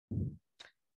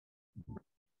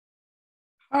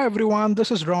Hi everyone,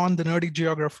 this is Ron, the Nerdy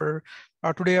Geographer.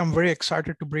 Today I'm very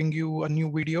excited to bring you a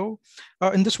new video.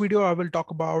 In this video, I will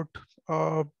talk about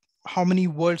uh, how many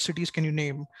world cities can you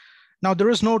name. Now, there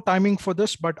is no timing for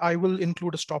this, but I will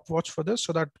include a stopwatch for this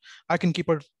so that I can keep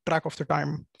a track of the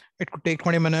time. It could take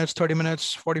 20 minutes, 30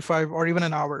 minutes, 45, or even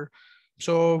an hour.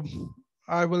 So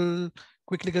I will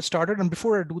quickly get started. And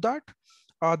before I do that,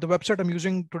 the website I'm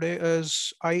using today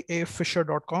is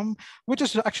iafisher.com, which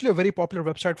is actually a very popular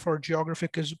website for geography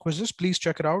quizzes. Please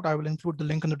check it out. I will include the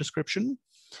link in the description.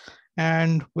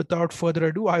 And without further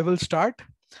ado, I will start.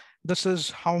 This is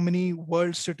how many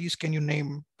world cities can you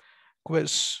name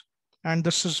quiz. And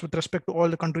this is with respect to all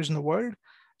the countries in the world.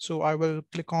 So I will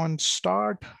click on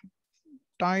start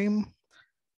time.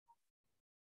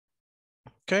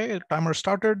 Okay, timer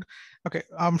started. Okay,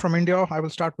 I'm from India. I will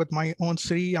start with my own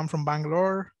city. I'm from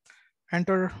Bangalore.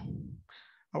 Enter.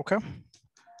 Okay.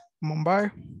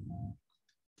 Mumbai,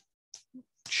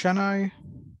 Chennai,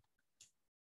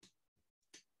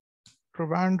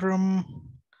 Trivandrum,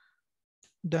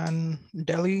 then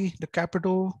Delhi, the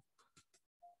capital,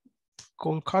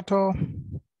 Kolkata,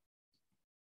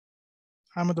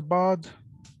 Ahmedabad.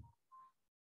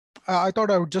 I thought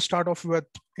I would just start off with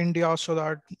India so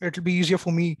that it'll be easier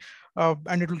for me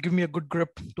and it'll give me a good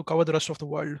grip to cover the rest of the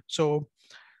world. So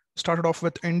started off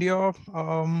with India.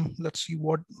 Let's see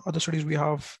what other cities we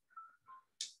have.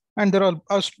 And there are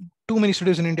too many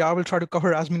cities in India. I will try to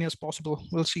cover as many as possible.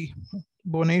 We'll see.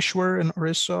 Bhubaneswar in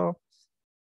Orissa,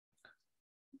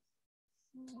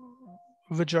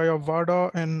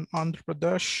 Vijayawada in Andhra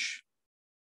Pradesh,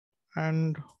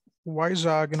 and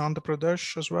Vizag in Andhra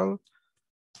Pradesh as well.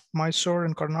 Mysore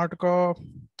in Karnataka,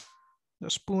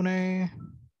 there's Pune,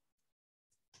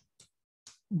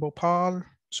 Bhopal,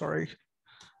 sorry,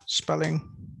 spelling.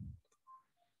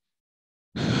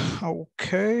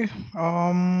 Okay,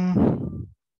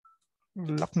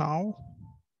 Lucknow,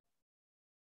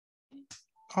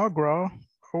 Agra,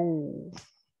 oh,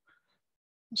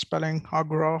 spelling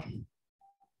Agra,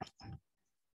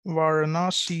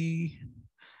 Varanasi.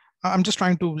 I'm just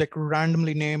trying to like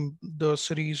randomly name the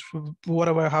cities,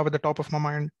 whatever I have at the top of my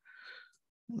mind.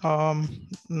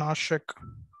 Nashik,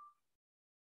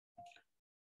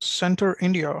 Center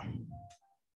India,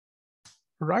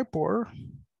 Raipur,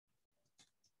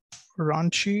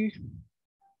 Ranchi.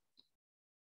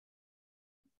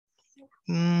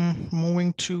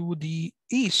 Moving to the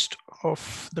east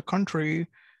of the country,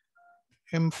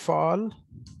 Imphal.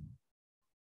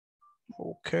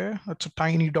 Okay, that's a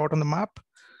tiny dot on the map.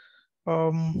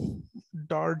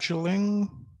 Darjeeling.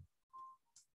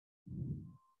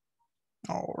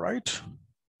 All right.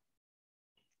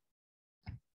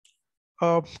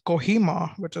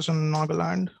 Kohima, which is in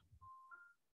Nagaland.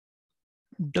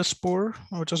 Dispur,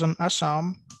 which is in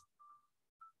Assam.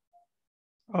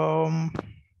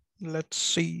 Let's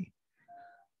see.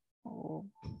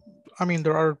 I mean,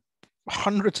 there are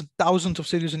hundreds of thousands of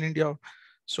cities in India,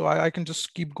 so I can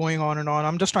just keep going on and on.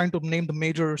 I'm just trying to name the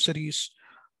major cities.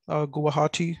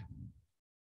 Guwahati,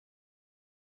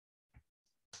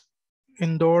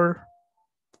 Indore,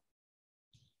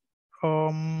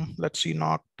 let's see,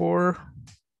 Nagpur,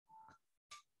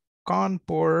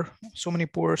 Kanpur, so many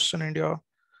purs in India.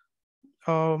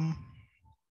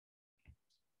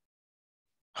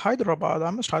 Hyderabad,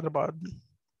 I missed Hyderabad.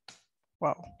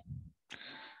 Wow.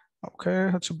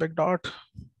 Okay, that's a big dot.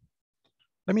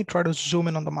 Let me try to zoom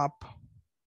in on the map.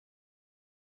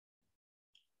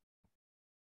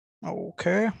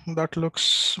 Okay, that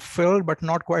looks filled, but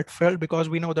not quite filled because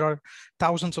we know there are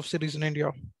thousands of cities in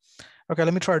India. Okay,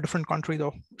 let me try a different country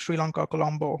though. Sri Lanka,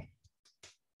 Colombo,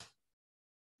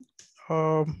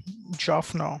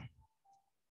 Jaffna.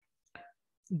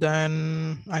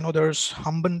 Then I know there's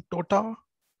Hambantota,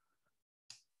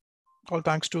 all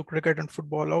thanks to cricket and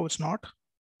football. Oh, it's not.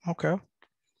 Okay.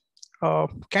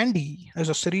 Kandy is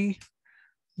a city.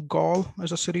 Gaul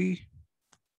is a city.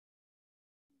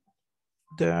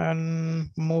 Then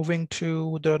moving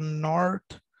to the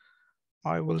north,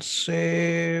 I will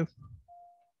say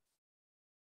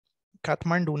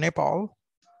Kathmandu, Nepal.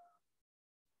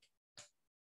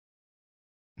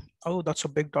 Oh, that's a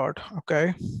big dot.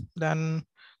 Okay. Then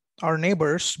our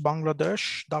neighbors,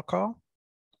 Bangladesh, Dhaka,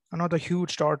 another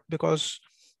huge dot because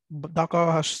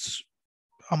Dhaka has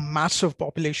a massive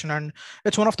population and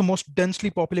it's one of the most densely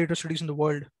populated cities in the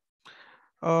world.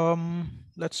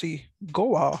 Let's see,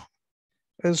 Goa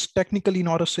is technically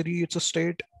not a city, it's a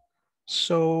state.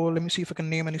 So let me see if I can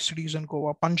name any cities in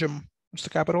Goa. Panjim is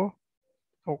the capital.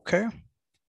 Okay.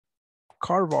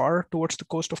 Karwar towards the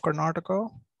coast of Karnataka.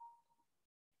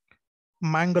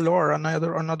 Mangalore,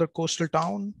 another coastal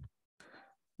town.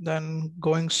 Then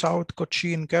going south,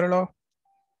 Kochi in Kerala.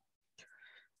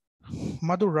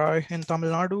 Madurai in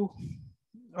Tamil Nadu,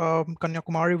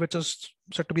 Kanyakumari, which is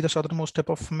said to be the southernmost tip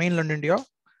of mainland India.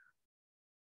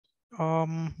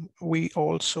 We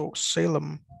also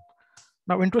Salem.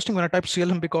 Now, interesting when I type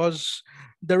Salem because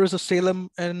there is a Salem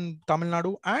in Tamil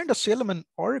Nadu and a Salem in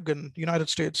Oregon, United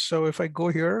States. So if I go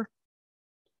here,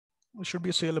 it should be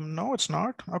a Salem. No, it's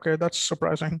not. Okay, that's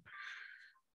surprising.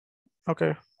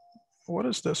 Okay, what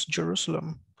is this?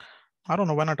 Jerusalem. I don't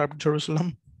know when I typed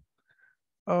Jerusalem.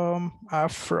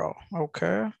 Afro.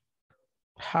 Okay.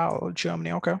 Hal,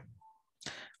 Germany. Okay.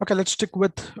 Okay, let's stick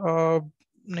with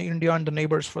India and the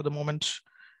neighbors for the moment,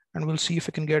 and we'll see if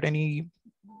we can get any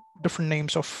different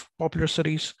names of popular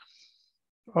cities.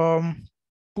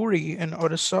 Puri in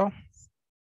Orissa,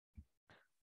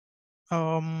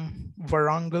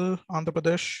 Warangal, Andhra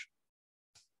Pradesh.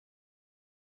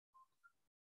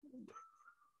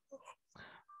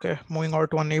 Okay, moving on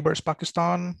to our neighbors,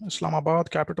 Pakistan,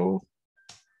 Islamabad, capital,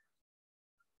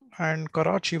 and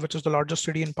Karachi, which is the largest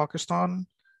city in Pakistan,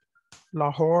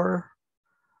 Lahore,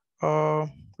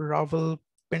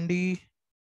 Rawalpindi,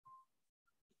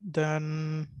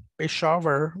 then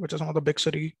Peshawar, which is another big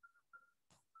city.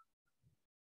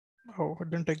 Oh, it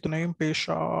didn't take the name,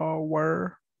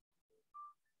 Peshawar.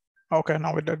 Okay,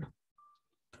 now it did.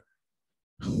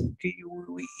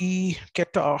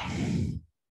 Quetta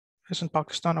is in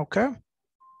Pakistan, okay.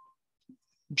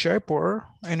 Jaipur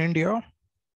in India.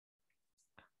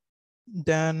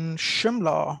 Then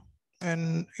Shimla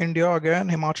in India again,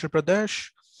 Himachal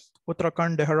Pradesh,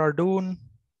 Uttarakhand, Dehradun.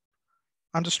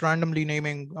 I'm just randomly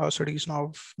naming cities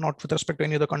now, not with respect to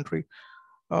any other country.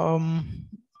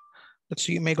 Let's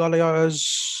see, Meghalaya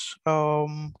is,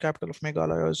 capital of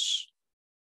Meghalaya is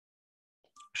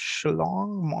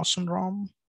Shillong, Mawsynram,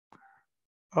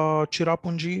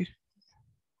 Cherrapunji.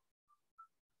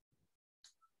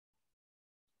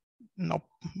 Nope,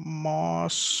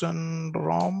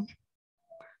 Mawsynram.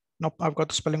 Nope, I've got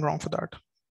the spelling wrong for that.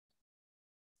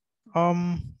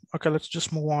 Okay, let's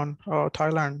just move on.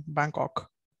 Thailand, Bangkok.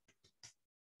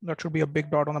 That should be a big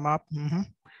dot on the map.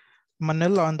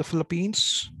 Manila in the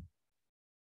Philippines.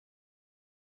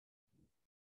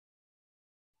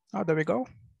 There we go.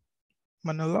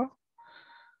 Manila.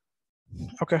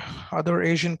 Okay, other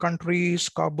Asian countries,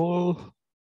 Kabul,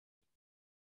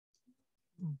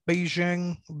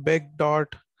 Beijing, big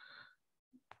dot.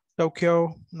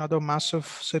 Tokyo, another massive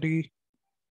city.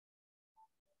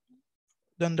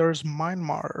 Then there's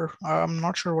Myanmar. I'm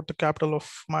not sure what the capital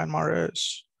of Myanmar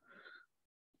is.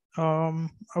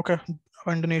 Okay,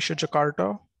 Indonesia,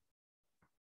 Jakarta.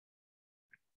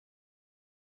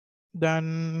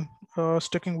 Then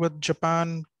sticking with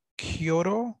Japan,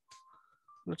 Kyoto.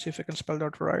 Let's see if I can spell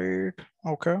that right.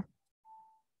 Okay.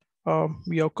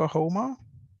 Yokohama.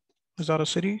 Is that a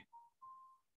city?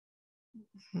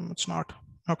 It's not.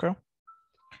 Okay.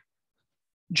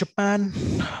 Japan,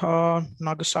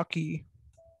 Nagasaki.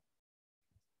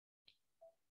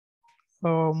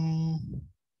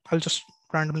 I'll just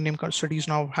randomly name cities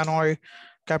now. Hanoi,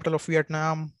 capital of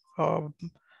Vietnam.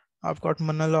 I've got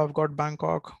Manila, I've got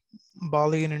Bangkok,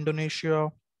 Bali in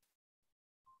Indonesia,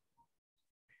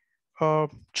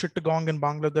 Chittagong in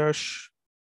Bangladesh.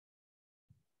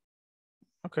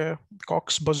 Okay,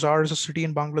 Cox's Bazar is a city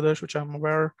in Bangladesh, which I'm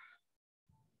aware.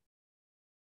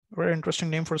 Very interesting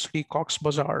name for a city, Cox's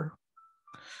Bazar.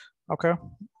 Okay,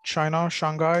 China,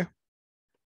 Shanghai,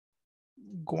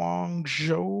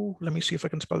 Guangzhou. Let me see if I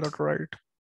can spell that right.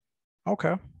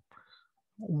 Okay,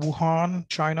 Wuhan,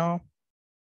 China.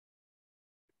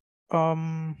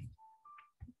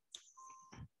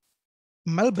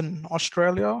 Melbourne,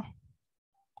 Australia.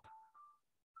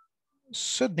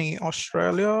 Sydney,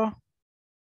 Australia.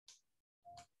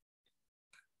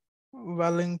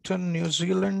 Wellington, New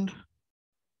Zealand.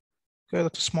 Okay,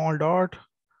 that's a small dot.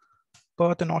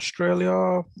 Perth in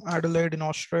Australia, Adelaide in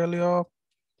Australia,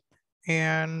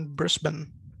 and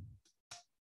Brisbane,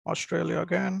 Australia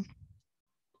again.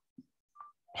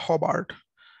 Hobart.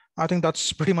 I think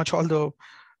that's pretty much all the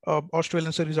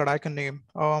Australian cities that I can name.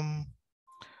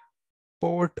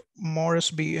 Port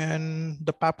Moresby in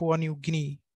the Papua New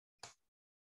Guinea.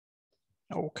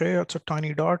 Okay, that's a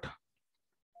tiny dot.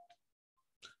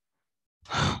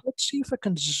 Let's see if I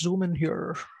can zoom in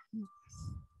here.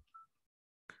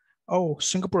 Oh,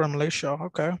 Singapore and Malaysia.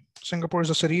 Okay, Singapore is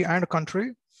a city and a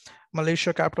country.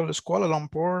 Malaysia capital is Kuala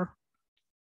Lumpur.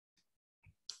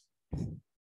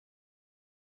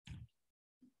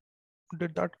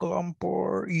 Did that Kuala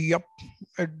Lumpur? Yep,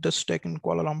 it does take in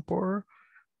Kuala Lumpur.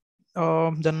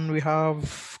 Then we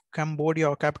have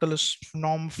Cambodia, capital is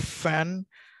Phnom Penh.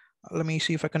 Let me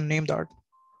see if I can name that.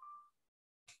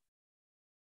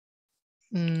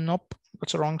 Nope,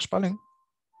 that's a wrong spelling.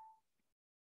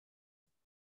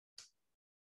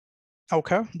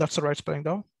 Okay, that's the right spelling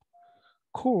though.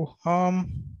 Cool.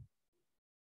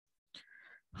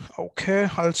 Okay,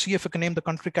 I'll see if I can name the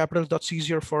country capitals. That's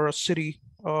easier for a city.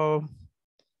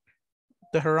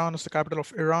 Tehran is the capital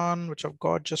of Iran, which I've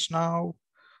got just now.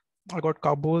 I got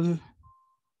Kabul.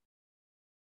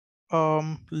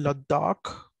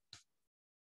 Ladakh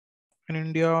in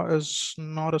India is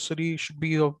not a city, should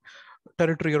be a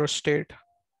territory or a state.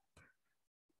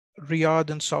 Riyadh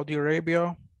in Saudi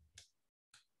Arabia.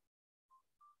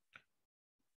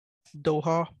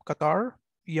 Doha, Qatar.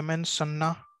 Yemen,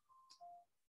 Sana'a.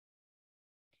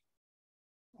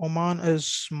 Oman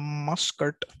is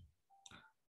Muscat.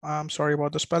 I'm sorry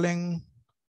about the spelling.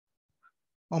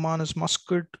 Oman is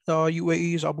Muscat.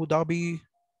 UAE is Abu Dhabi.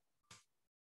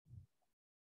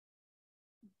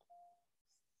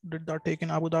 Did that take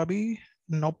in Abu Dhabi?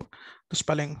 Nope. The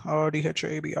spelling,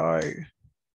 DHABI.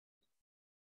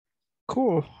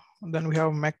 Cool. And then we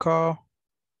have Mecca,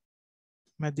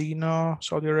 Medina,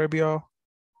 Saudi Arabia.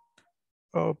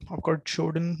 I've got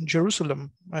Jordan,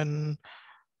 Jerusalem, and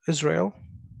Israel.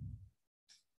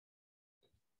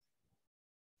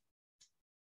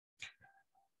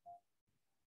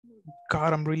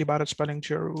 God, I'm really bad at spelling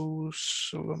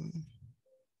Jerusalem.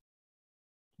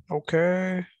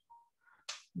 Okay.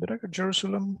 Did I get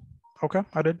Jerusalem? Okay,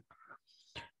 I did.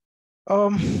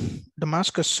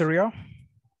 Damascus, Syria.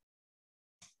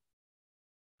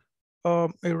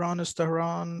 Iran is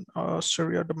Tehran.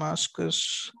 Syria,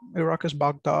 Damascus. Iraq is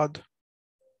Baghdad.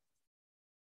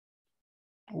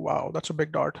 Wow, that's a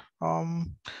big dot.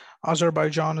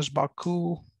 Azerbaijan is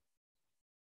Baku.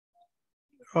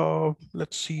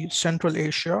 Let's see, Central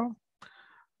Asia.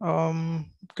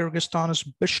 Kyrgyzstan is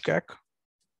Bishkek.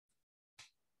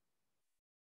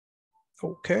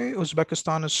 Okay,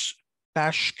 Uzbekistan is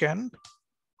Tashkent.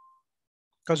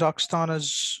 Kazakhstan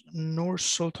is Nur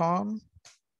Sultan.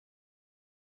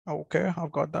 Okay,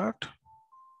 I've got that.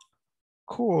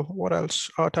 Cool, what else?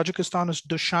 Tajikistan is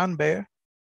Dushanbe.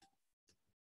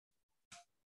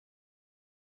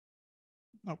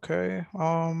 Okay,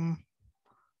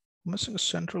 missing a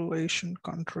Central Asian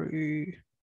country.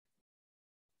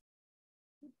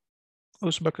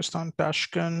 Uzbekistan,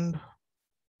 Tashkent.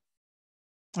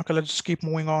 Okay, let's just keep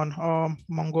moving on.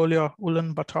 Mongolia,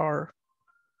 Ulaanbaatar.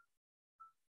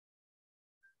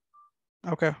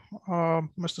 Okay,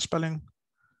 missed the spelling.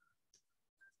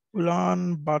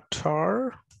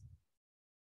 Ulaanbaatar.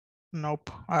 Nope,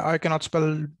 I cannot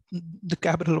spell the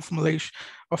capital of Malaysia,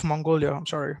 of Mongolia, I'm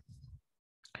sorry.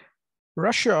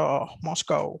 Russia,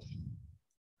 Moscow.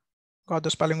 Got the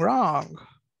spelling wrong.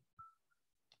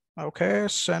 Okay,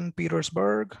 St.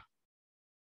 Petersburg.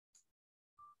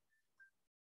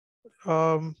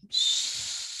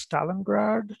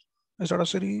 Stalingrad, is that a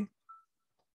city?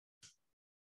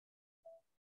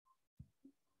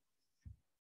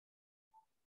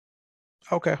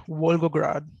 Okay,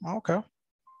 Volgograd, okay.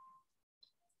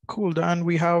 Cool, then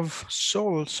we have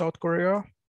Seoul, South Korea.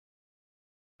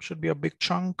 Should be a big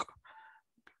chunk.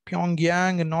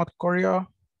 Pyongyang in North Korea.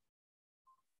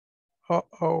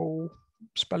 Uh-oh,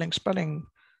 spelling.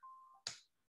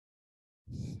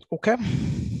 Okay.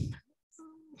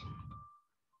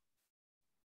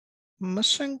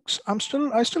 Missing,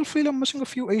 I still feel I'm missing a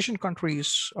few Asian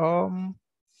countries.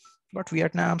 Got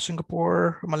Vietnam,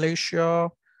 Singapore, Malaysia,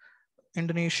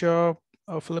 Indonesia,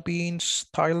 Philippines,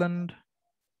 Thailand,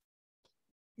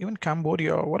 even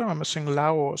Cambodia. What am I missing?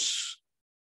 Laos.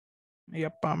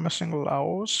 Yep, I'm missing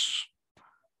Laos.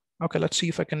 Okay, let's see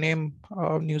if I can name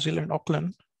New Zealand,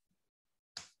 Auckland.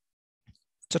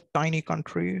 It's a tiny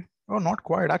country. Oh, not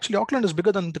quite. Actually, Auckland is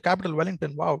bigger than the capital,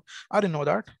 Wellington. Wow, I didn't know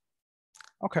that.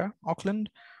 Okay, Auckland.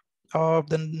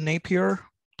 Then Napier,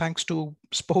 thanks to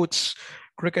sports,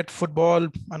 cricket, football.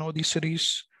 I know these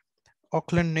cities.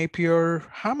 Auckland, Napier,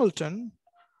 Hamilton.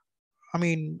 I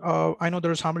mean, I know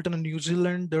there's Hamilton in New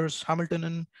Zealand. There's Hamilton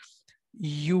in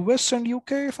US and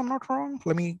UK, if I'm not wrong.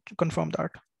 Let me confirm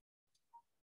that.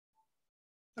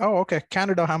 Oh, okay.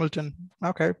 Canada, Hamilton.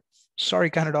 Okay. Sorry,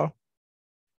 Canada.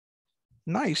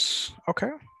 Nice.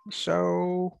 Okay.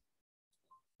 So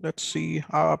let's see.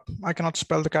 I cannot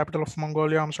spell the capital of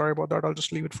Mongolia. I'm sorry about that. I'll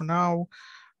just leave it for now.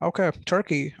 Okay.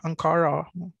 Turkey, Ankara.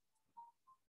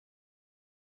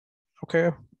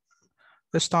 Okay.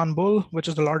 Istanbul, which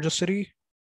is the largest city.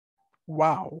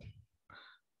 Wow.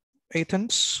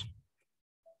 Athens,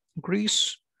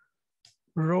 Greece,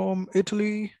 Rome,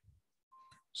 Italy.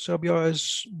 Serbia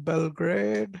is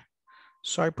Belgrade.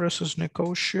 Cyprus is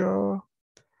Nicosia.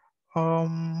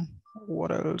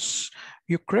 What else?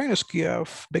 Ukraine is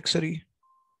Kiev, big city.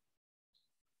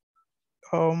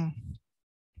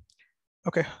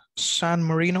 Okay, San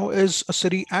Marino is a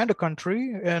city and a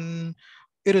country in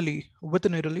Italy,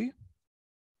 within Italy.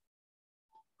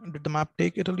 Did the map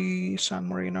take Italy, San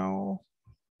Marino?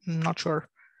 Not sure.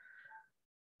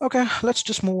 Okay, let's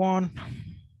just move on.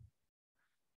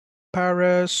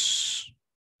 Paris,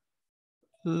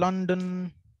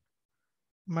 London,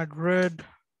 Madrid,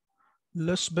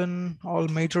 Lisbon, all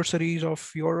major cities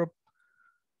of Europe,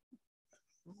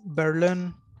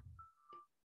 Berlin,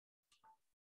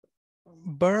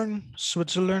 Bern,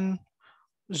 Switzerland,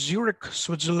 Zurich,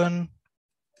 Switzerland,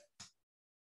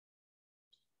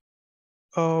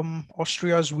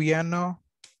 Austria's Vienna,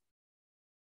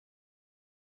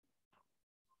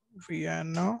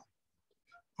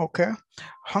 okay.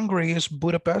 Hungary is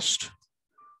Budapest,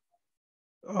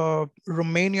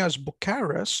 Romania's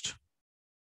Bucharest,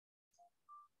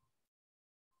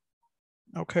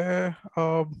 okay.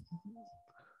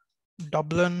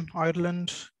 Dublin,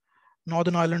 Ireland,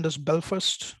 Northern Ireland is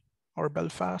Belfast or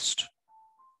Belfast.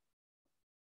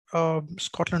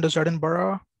 Scotland is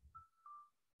Edinburgh.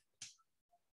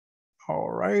 All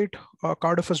right.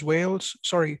 Cardiff is Wales.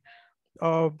 Sorry.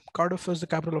 Cardiff is the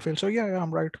capital of Wales. So yeah,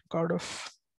 I'm right. Cardiff,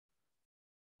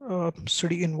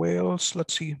 city in Wales.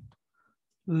 Let's see.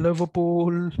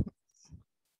 Liverpool,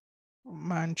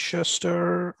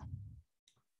 Manchester.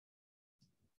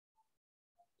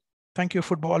 Thank you,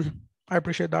 football. I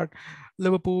appreciate that.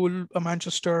 Liverpool,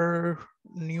 Manchester,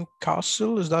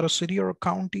 Newcastle. Is that a city or a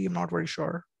county? I'm not very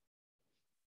sure.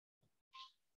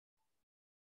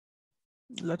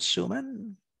 Let's zoom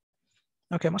in.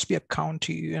 Okay, must be a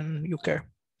county in UK.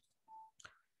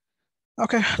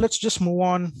 Okay, let's just move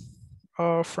on.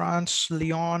 France,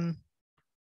 Lyon,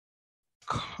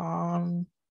 Caen,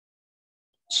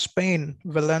 Spain,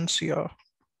 Valencia.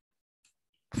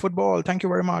 Football, thank you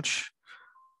very much.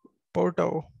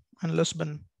 Porto and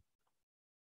Lisbon.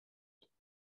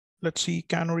 Let's see,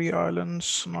 Canary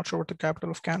Islands. I'm not sure what the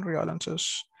capital of Canary Islands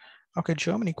is. Okay,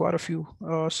 Germany, quite a few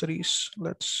cities.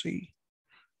 Let's see.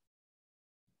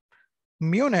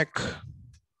 Munich,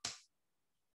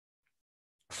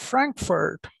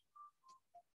 Frankfurt.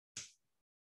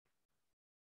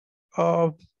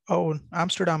 Oh,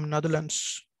 Amsterdam,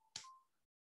 Netherlands.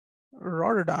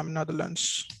 Rotterdam,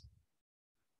 Netherlands.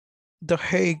 The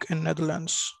Hague in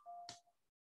Netherlands.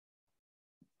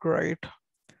 Great.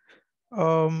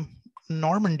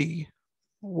 Normandy,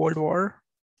 World War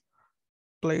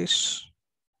place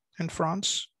in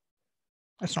France.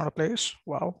 It's not a place.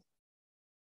 Wow.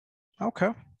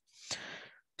 Okay.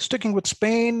 Sticking with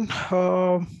Spain,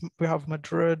 we have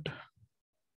Madrid,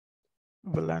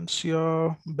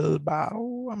 Valencia,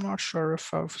 Bilbao. I'm not sure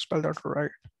if I've spelled that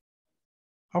right.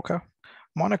 Okay.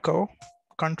 Monaco,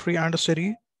 country and a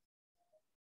city.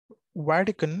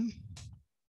 Vatican.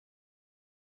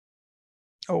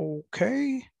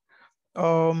 Okay.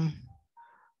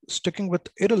 Sticking with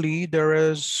Italy, there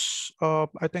is,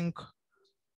 I think,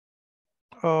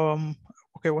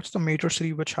 okay, what's the major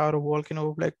city which had a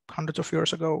volcano like hundreds of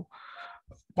years ago?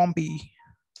 Pompeii.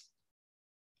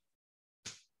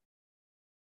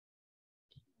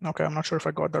 Okay, I'm not sure if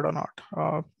I got that or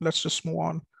not. Let's just move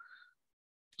on.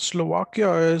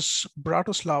 Slovakia is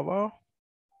Bratislava.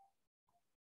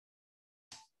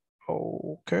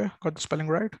 Okay, got the spelling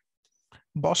right.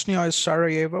 Bosnia is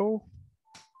Sarajevo.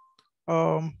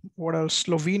 What else?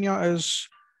 Slovenia is,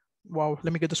 wow,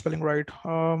 let me get the spelling right.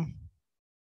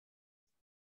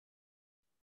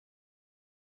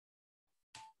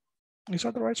 Is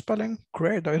that the right spelling?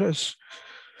 Great, it is.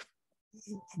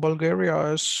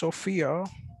 Bulgaria is Sofia.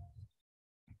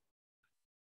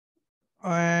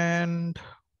 And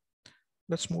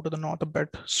let's move to the north a bit.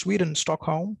 Sweden,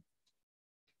 Stockholm.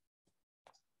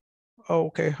 Oh,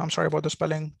 okay, I'm sorry about the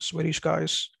spelling. Swedish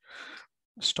guys.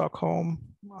 Stockholm.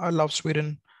 I love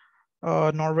Sweden.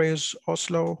 Norway is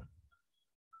Oslo.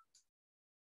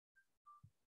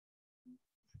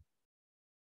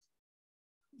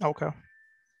 Okay.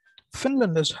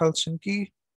 Finland is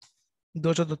Helsinki.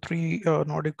 Those are the three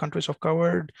Nordic countries I've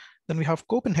covered. Then we have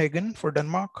Copenhagen for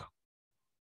Denmark.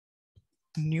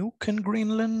 Nuuk in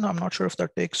Greenland. I'm not sure if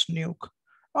that takes Nuuk.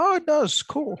 Oh, it does.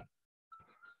 Cool.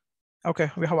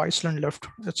 Okay, we have Iceland left.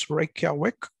 It's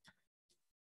Reykjavik.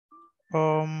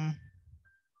 I'm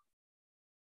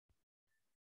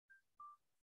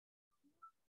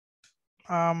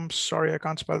sorry, I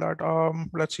can't spell that.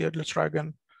 Let's see it. Let's try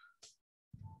again.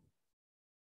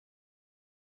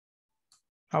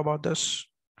 How about this?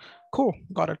 Cool,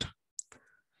 got it.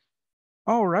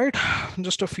 All right,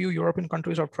 just a few European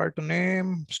countries I've tried to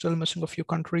name. Still missing a few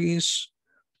countries.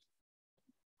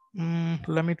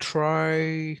 Let me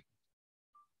try.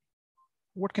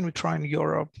 What can we try in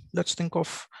Europe? Let's think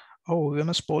of, oh, we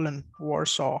miss Poland,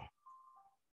 Warsaw.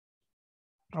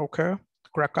 Okay,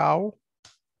 Krakow.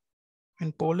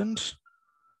 in Poland.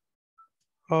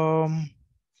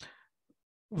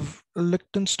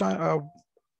 Liechtenstein.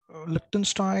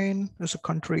 Liechtenstein is a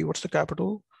country. What's the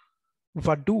capital?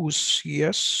 Vaduz.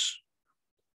 Yes.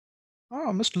 Oh,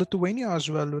 I missed Lithuania as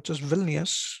well, which is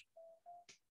Vilnius.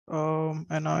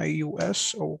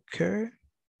 NIUS. Okay.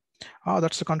 Ah,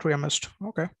 that's the country I missed.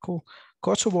 Okay, cool.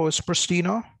 Kosovo is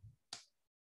Pristina.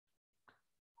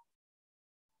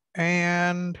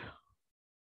 And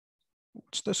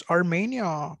what's this?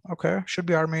 Armenia. Okay, should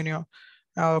be Armenia.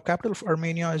 Capital of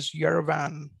Armenia is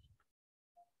Yerevan.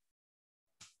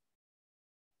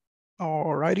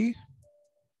 Alrighty.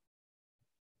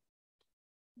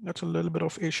 That's a little bit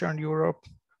of Asia and Europe.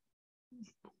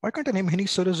 Why can't I name any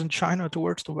cities in China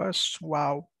towards the west?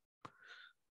 Wow.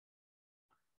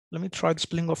 Let me try the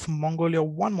spelling of Mongolia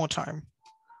one more time.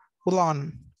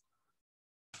 Ulan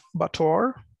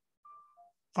Bator.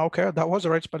 Okay, that was the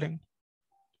right spelling.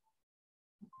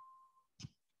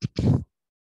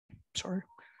 Sorry.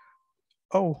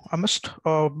 Oh, I missed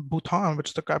Bhutan, which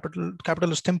is the capital.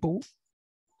 Capital is Thimphu.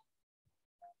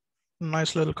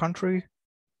 Nice little country.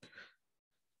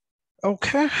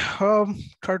 Okay,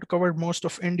 try to cover most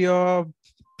of India,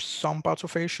 some parts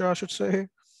of Asia, I should say,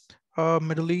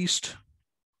 Middle East,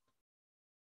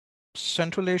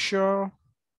 Central Asia,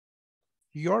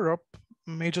 Europe,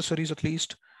 major cities at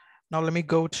least. Now let me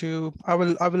go to, I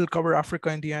will cover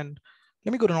Africa in the end.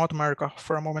 Let me go to North America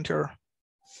for a moment here.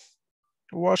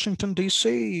 Washington,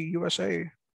 DC,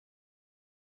 USA.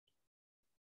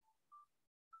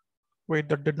 Wait,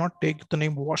 that did not take the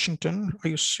name Washington. Are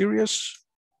you serious?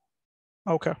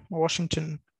 Okay,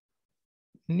 Washington.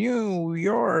 New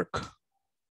York.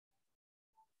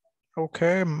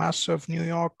 Okay, massive New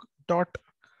York dot.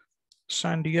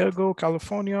 San Diego,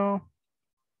 California.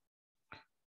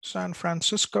 San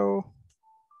Francisco,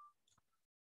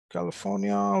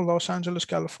 California. Los Angeles,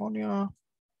 California.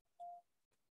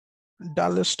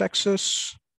 Dallas,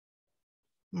 Texas.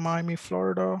 Miami,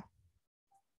 Florida.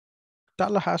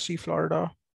 Tallahassee,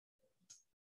 Florida.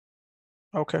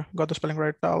 Okay, got the spelling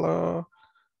right. Tallahassee,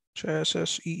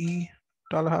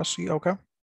 Tallahassee, okay.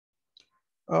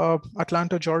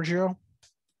 Atlanta, Georgia.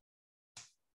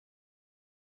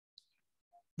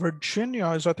 Virginia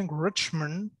is, I think,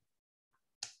 Richmond.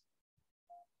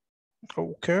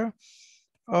 Okay.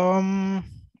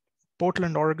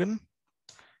 Portland, Oregon.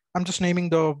 I'm just naming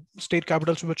the state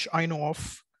capitals which I know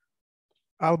of.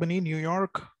 Albany, New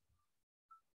York.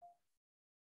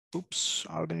 Oops,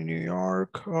 Albany, New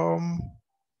York.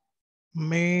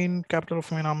 Maine, capital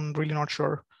of Maine, I'm really not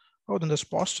sure. Oh, then there's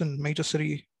Boston, major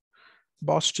city.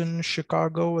 Boston,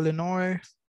 Chicago, Illinois.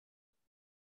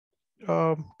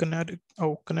 Connecticut,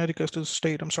 oh, Connecticut is a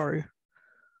state, I'm sorry.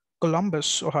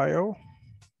 Columbus, Ohio.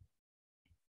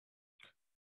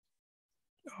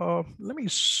 Let me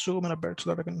zoom in a bit so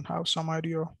that I can have some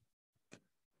idea.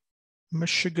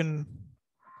 Michigan,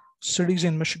 cities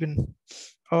in Michigan.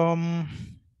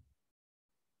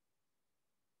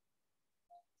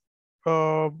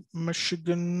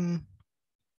 Michigan,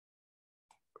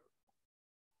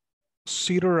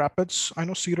 Cedar Rapids. I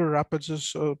know Cedar Rapids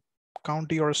is a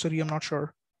county or a city, I'm not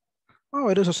sure. Oh,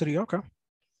 it is a city, okay.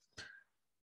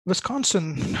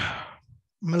 Wisconsin,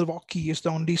 Milwaukee is the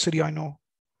only city I know.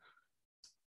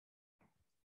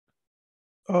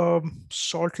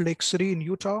 Salt Lake City in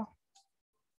Utah.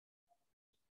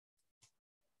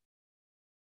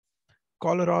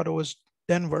 Colorado is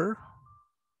Denver.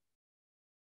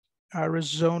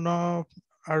 Arizona,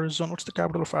 what's the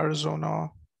capital of Arizona?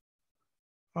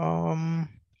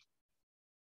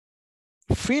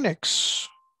 Phoenix.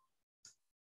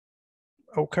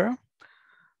 Okay.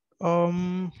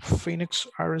 Phoenix,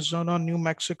 Arizona, New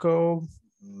Mexico,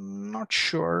 not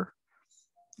sure.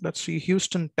 Let's see,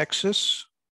 Houston, Texas.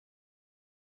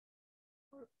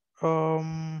 I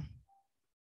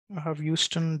have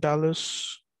Houston,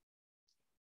 Dallas,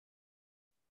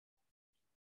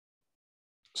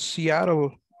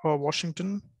 Seattle,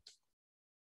 Washington.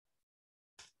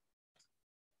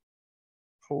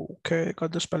 Okay,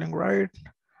 got the spelling right.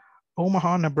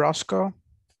 Omaha, Nebraska.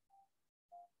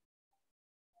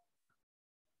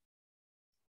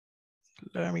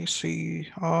 Let me see.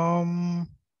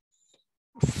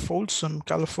 Folsom,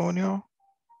 California.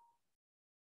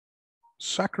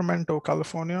 Sacramento,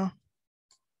 California.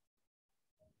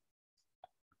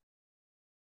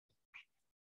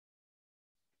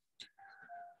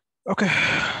 Okay.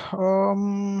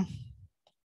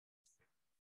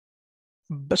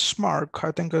 Bismarck,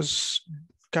 I think, is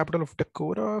capital of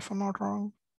Dakota, if I'm not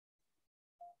wrong.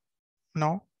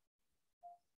 No.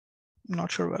 I'm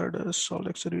not sure where it is. Salt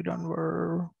Lake City,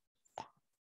 Denver.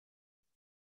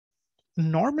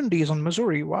 Normandy is on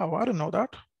Missouri. Wow, I didn't know that.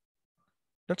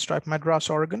 Let's type Madras,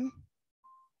 Oregon.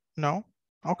 No.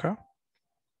 Okay.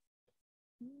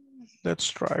 Let's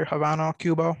try Havana,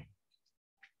 Cuba.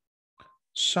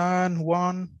 San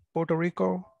Juan, Puerto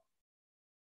Rico.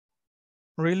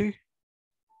 Really?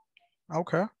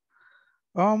 Okay.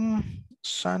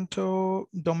 Santo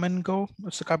Domingo,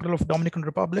 it's the capital of Dominican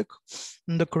Republic.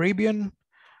 In the Caribbean,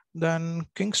 then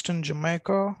Kingston,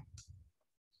 Jamaica.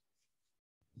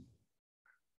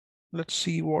 Let's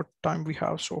see what time we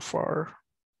have so far.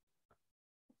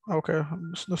 Okay,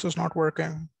 this is not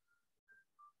working.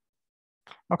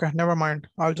 Okay, never mind.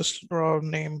 I'll just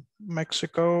name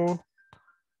Mexico.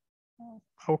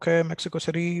 Okay, Mexico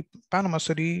City, Panama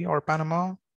City or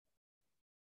Panama.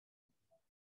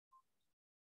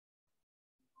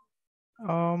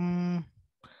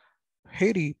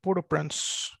 Haiti,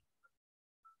 Port-au-Prince.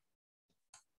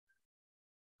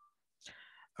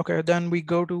 Okay, then we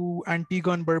go to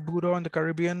Antigua and Barbuda in the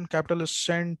Caribbean. Capital is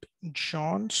St.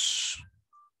 John's.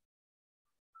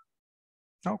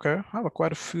 Okay, I have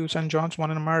quite a few St. John's,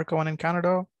 one in America, one in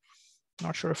Canada.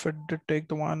 Not sure if it did take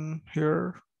the one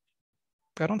here.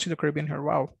 I don't see the Caribbean here.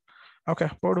 Wow. Okay,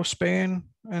 Port of Spain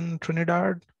and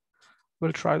Trinidad.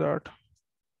 We'll try that.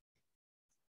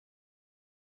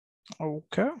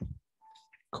 Okay,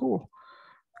 cool.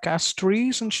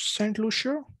 Castries in St.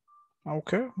 Lucia.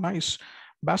 Okay, nice.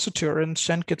 Basseterre in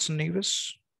St. Kitts and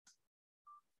Nevis.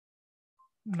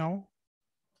 No.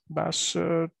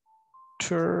 Basseterre,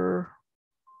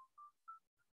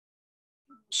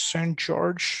 St.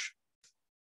 George.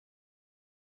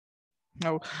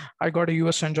 No, I got a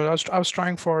US St. George. I was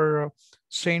trying for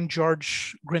St.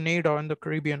 George, Grenada in the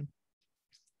Caribbean.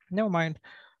 Never mind.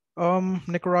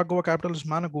 Nicaragua capital is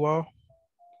Managua.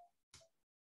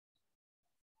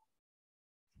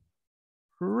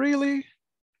 Really?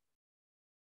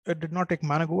 It did not take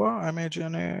Managua.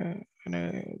 Managua.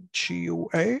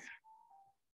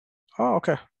 Oh,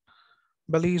 okay.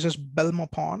 Belize is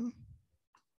Belmopan.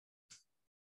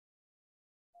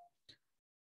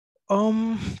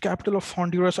 Capital of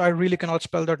Honduras. I really cannot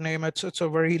spell that name. It's a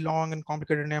very long and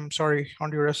complicated name. Sorry,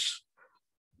 Honduras.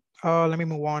 Let me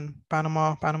move on.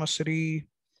 Panama City,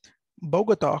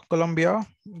 Bogota, Colombia.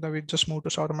 Then we just moved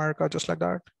to South America, just like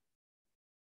that.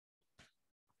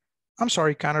 I'm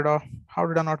sorry, Canada. How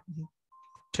did I not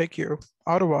take you?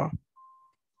 Ottawa,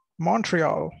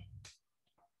 Montreal,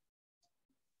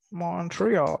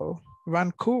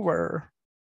 Vancouver.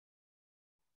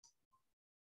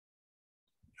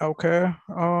 Okay.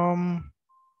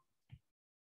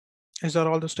 Is that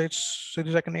all the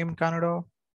cities I can name in Canada?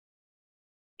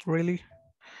 Really?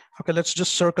 Okay, let's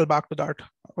just circle back to that.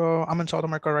 I'm in South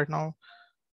America right now.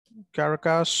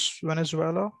 Caracas,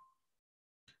 Venezuela.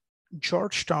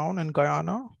 Georgetown in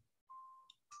Guyana.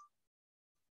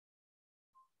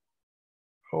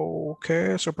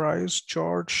 Okay, surprise,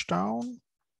 Georgetown.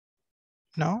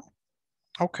 No?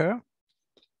 Okay.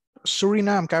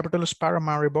 Suriname, capital is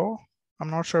Paramaribo. I'm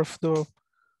not sure if oh,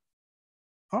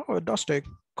 it does take.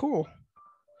 Cool.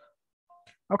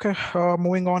 Okay,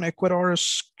 moving on. Ecuador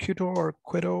is Quito or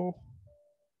Quito.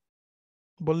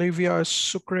 Bolivia is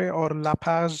Sucre or La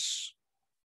Paz.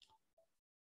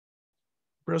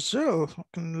 Brazil.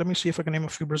 Let me see if I can name a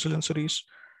few Brazilian cities.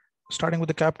 Starting with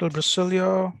the capital,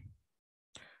 Brasilia.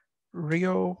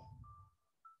 Rio.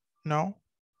 No.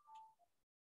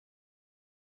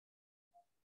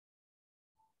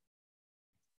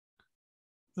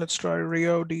 Let's try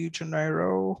Rio de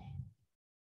Janeiro.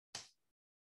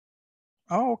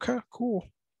 Oh, okay, cool.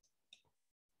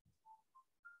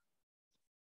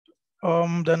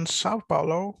 Then Sao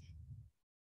Paulo.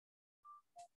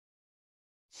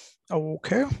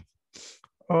 Okay.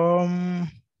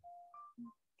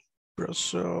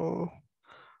 Brazil.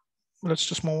 Let's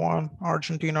just move on.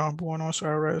 Argentina, Buenos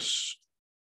Aires.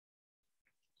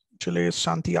 Chile,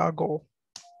 Santiago.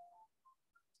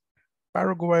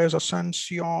 Paraguay is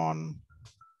Asunción.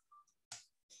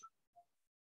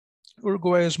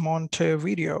 Uruguay is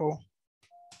Montevideo.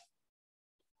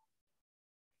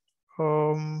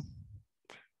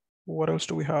 What else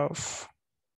do we have?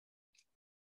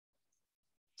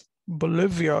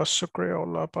 Bolivia, Sucre or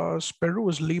La Paz. Peru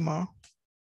is Lima.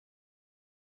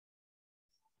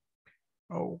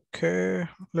 Okay,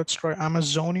 let's try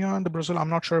Amazonia in the Brazil. I'm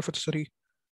not sure if it's a city.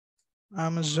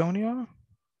 Amazonia.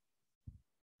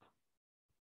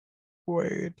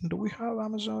 Wait, do we have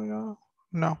Amazonia?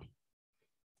 No.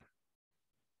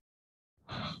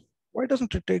 Why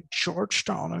doesn't it take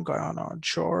Georgetown in Guyana?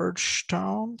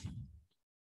 Georgetown.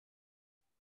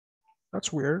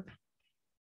 That's weird.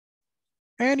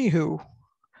 Anywho,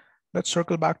 let's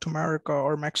circle back to America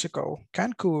or Mexico.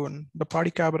 Cancun, the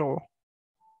party capital.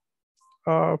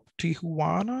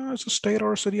 Tijuana is a state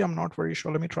or a city. I'm not very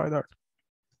sure. Let me try that.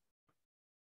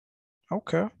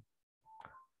 Okay.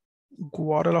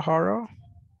 Guadalajara.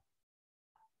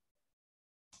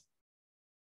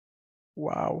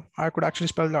 Wow, I could actually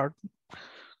spell that.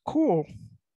 Cool.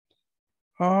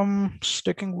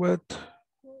 Sticking with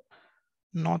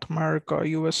North America,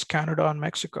 US, Canada, and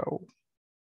Mexico.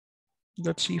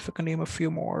 Let's see if I can name a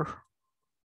few more.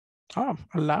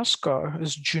 Alaska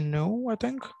is Juneau, I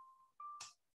think.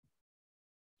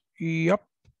 Yep.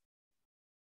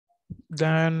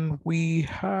 Then we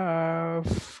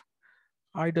have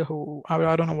Idaho.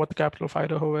 I don't know what the capital of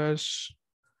Idaho is.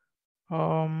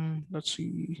 Let's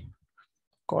see.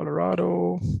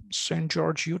 Colorado, St.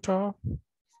 George, Utah,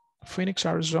 Phoenix,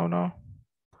 Arizona.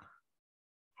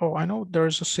 Oh, I know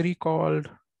there's a city called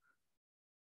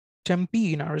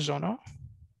Tempe in Arizona.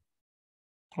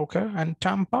 Okay, and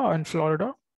Tampa in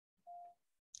Florida.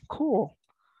 Cool.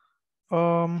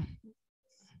 Then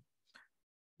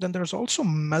there's also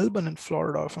Melbourne in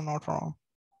Florida, if I'm not wrong.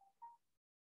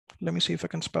 Let me see if I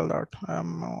can spell that.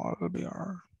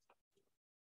 MLBR.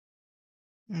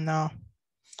 No,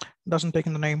 doesn't take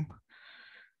in the name.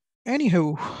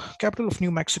 Anywho, capital of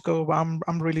New Mexico.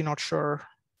 I'm really not sure.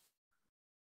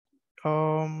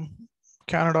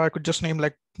 Canada, I could just name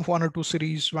like one or two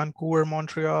cities: Vancouver,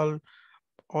 Montreal,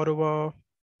 Ottawa,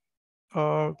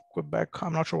 Quebec.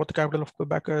 I'm not sure what the capital of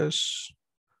Quebec is.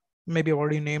 Maybe I've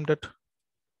already named it.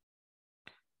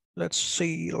 Let's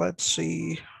see.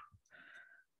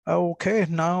 Okay,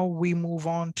 now we move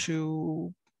on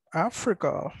to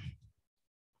Africa.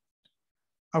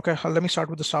 Okay, let me start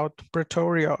with the South.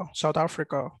 Pretoria, South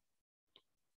Africa.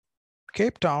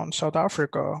 Cape Town, South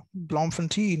Africa.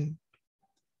 Bloemfontein.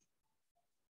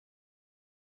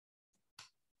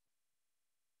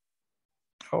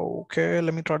 Okay,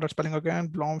 let me try that spelling again.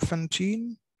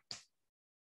 Bloemfontein.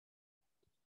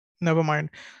 Never mind.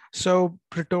 So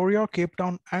Pretoria, Cape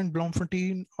Town, and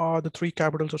Bloemfontein are the three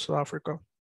capitals of South Africa.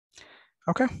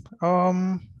 Okay.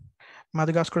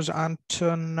 Madagascar's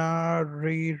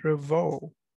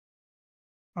Antananarivo.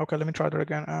 Okay, let me try that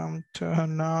again.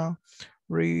 Antananarivo.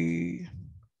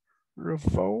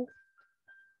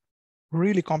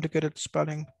 Really complicated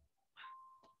spelling.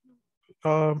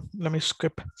 Let me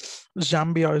skip.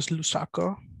 Zambia is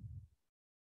Lusaka.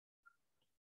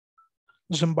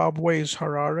 Zimbabwe is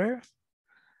Harare.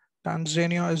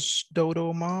 Tanzania is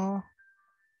Dodoma.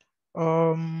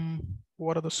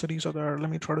 What other cities are there? Let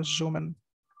me try to zoom in.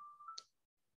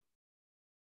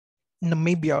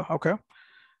 Namibia, okay.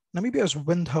 Namibia is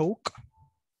Windhoek.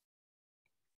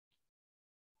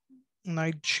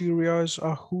 Nigeria is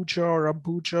Abuja or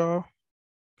Abuja.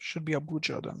 Should be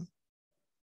Abuja then.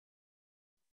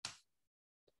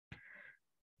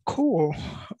 Cool.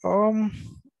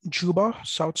 Juba,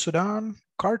 South Sudan.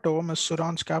 Khartoum is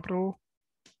Sudan's capital.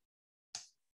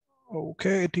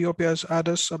 Okay, Ethiopia is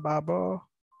Addis Ababa.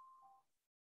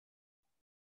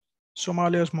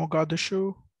 Somalia is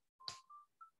Mogadishu.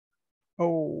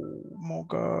 Oh,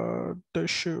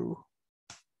 Mogadishu.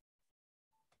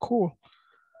 Cool.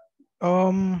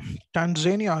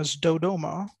 Tanzania is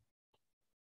Dodoma.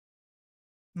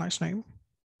 Nice name.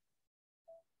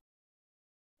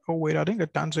 Oh, wait, I didn't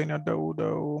get Tanzania,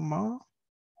 Dodoma.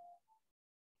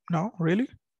 No, really?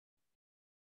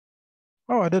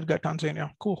 Oh, I did get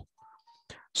Tanzania. Cool.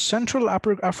 Central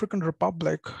African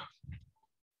Republic.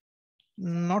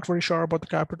 Not very sure about the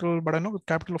capital, but I know the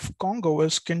capital of Congo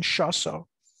is Kinshasa.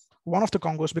 One of the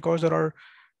Congos, because there are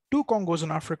two Congos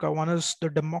in Africa. One is the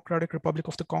Democratic Republic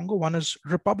of the Congo. One is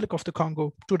Republic of the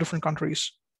Congo, two different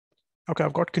countries. Okay,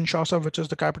 I've got Kinshasa, which is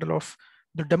the capital of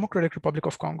the Democratic Republic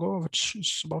of Congo, which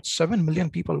is about 7 million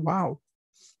people. Wow.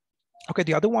 Okay,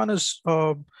 the other one is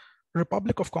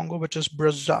Republic of Congo, which is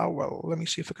Brazzaville. Let me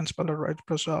see if I can spell it right.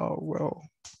 Brazzaville.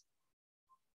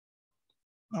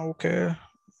 Okay,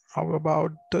 how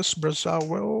about this?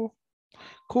 Brazzaville.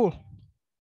 Cool.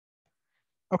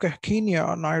 Okay,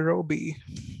 Kenya, Nairobi.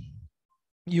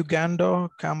 Uganda,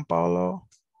 Kampala.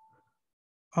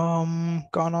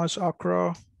 Ghana is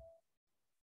Accra.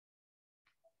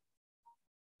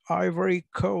 Ivory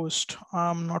Coast,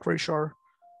 I'm not very sure.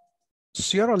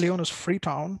 Sierra Leone is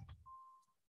Freetown.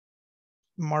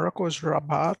 Morocco is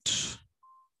Rabat.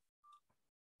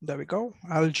 There we go.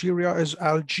 Algeria is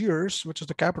Algiers, which is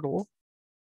the capital.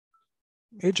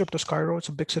 Egypt is Cairo, it's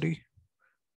a big city.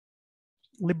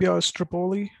 Libya is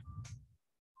Tripoli.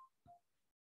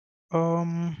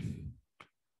 Okay,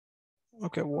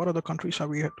 what other countries do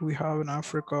we have in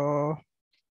Africa?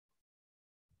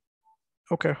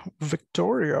 Okay,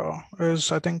 Victoria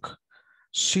is, I think,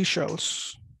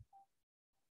 Seychelles.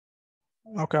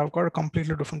 Okay, I've got a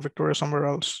completely different Victoria somewhere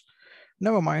else.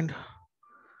 Never mind.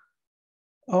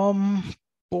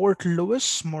 Port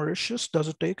Louis, Mauritius, does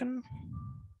it take in?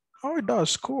 Oh, it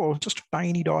does, cool. Just a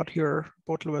tiny dot here,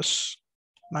 Port Louis,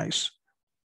 nice.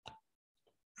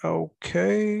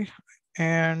 Okay,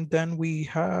 and then we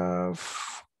have,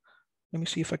 let me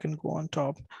see if I can go on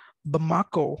top.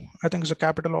 Bamako, I think is the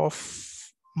capital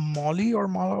of Mali or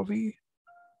Malawi.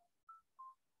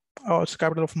 Oh, it's the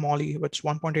capital of Mali, which is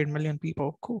 1.8 million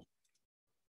people, cool.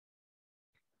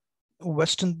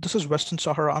 This is Western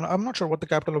Sahara. I'm not sure what the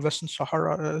capital of Western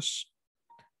Sahara is.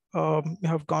 We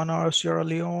have Ghana, Sierra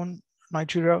Leone,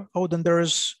 Nigeria. Oh, then there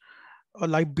is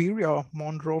Liberia,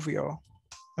 Monrovia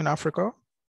in Africa.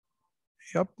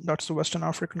 Yep, that's the Western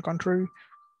African country.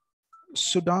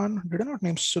 Sudan, did I not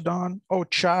name Sudan? Oh,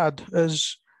 Chad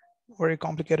is very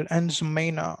complicated.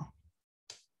 N'Djamena.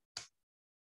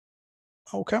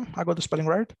 Okay, I got the spelling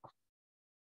right.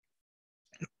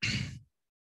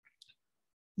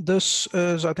 This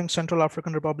is, I think, Central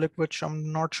African Republic, which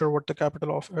I'm not sure what the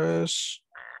capital of is.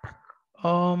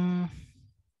 Namibia.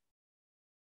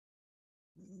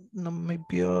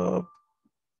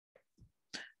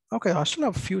 Okay, I still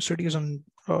have a few cities in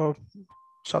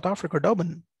South Africa,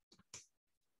 Durban,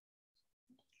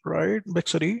 right? Big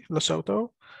city, Lesotho.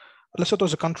 Lesotho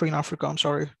is a country in Africa, I'm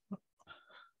sorry.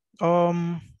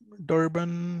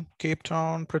 Durban, Cape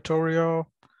Town, Pretoria.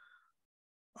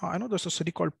 I know there's a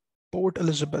city called Port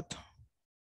Elizabeth.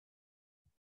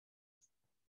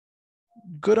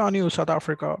 Good on you, South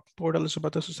Africa. Port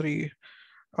Elizabeth is a city.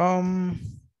 I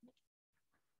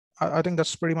think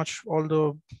that's pretty much all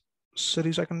the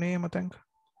cities I can name, I think,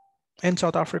 in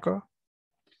South Africa.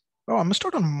 Oh, I missed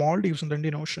out on Maldives in the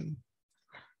Indian Ocean.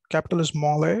 Capital is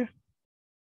Malé.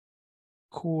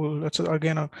 Cool. That's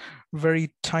again a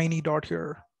very tiny dot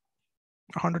here.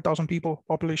 100,000 people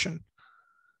population.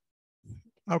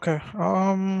 Okay.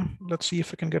 Let's see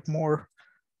if I can get more.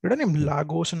 Did I name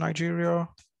Lagos in Nigeria?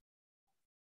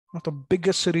 One of the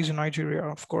biggest cities in Nigeria.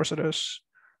 Of course it is.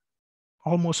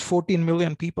 Almost 14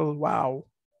 million people. Wow.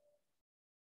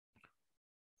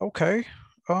 Okay.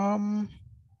 Okay,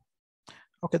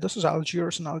 this is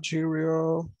Algiers in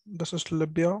Algeria. This is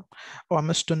Libya. Oh, I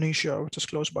missed Tunisia, which is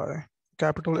close by.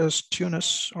 Capital is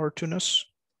Tunis or Tunis.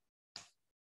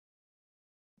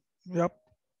 Yep.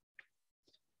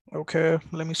 Okay,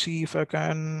 let me see if I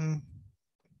can.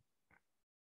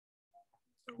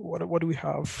 What do we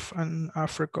have in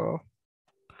Africa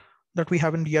that we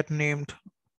haven't yet named?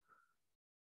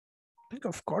 I think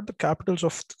I've got the capitals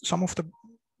of some of the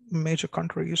major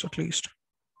countries at least.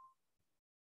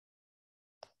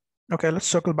 Okay, let's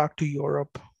circle back to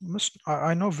Europe.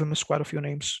 I know we missed quite a few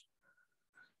names.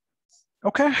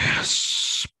 Okay,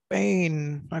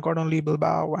 Spain. I got only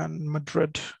Bilbao and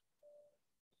Madrid,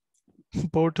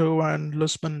 Porto and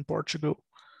Lisbon, Portugal.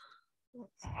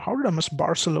 How did I miss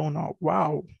Barcelona?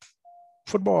 Wow.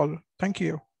 Football, thank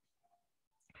you.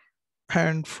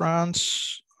 And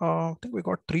France, I think we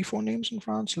got 3-4 names in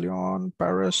France: Lyon,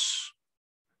 Paris,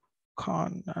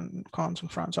 Cannes, and Cannes in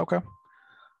France. Okay.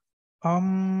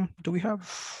 Do we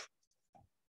have?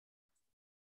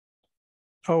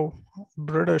 Oh,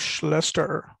 British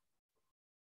Leicester.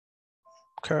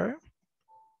 Okay.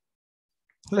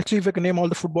 Let's see if I can name all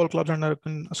the football clubs and I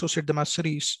can associate them as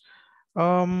cities.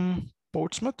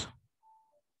 Portsmouth.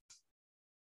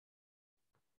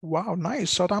 Wow, nice.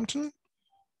 Southampton.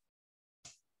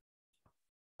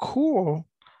 Cool.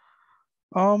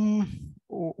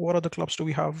 What other clubs do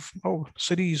we have? Oh,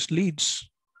 cities, Leeds.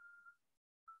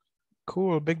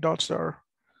 Cool, big dots there.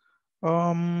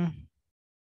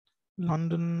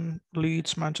 London,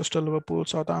 Leeds, Manchester, Liverpool,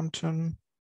 Southampton.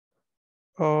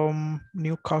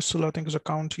 Newcastle, I think, is a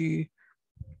county.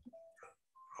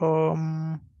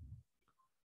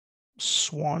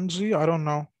 Swansea, I don't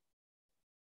know.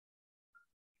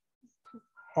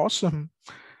 Awesome.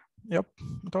 Yep,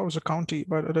 I thought it was a county,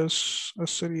 but it is a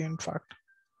city, in fact.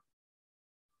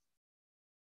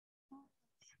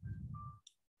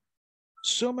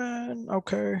 Suman,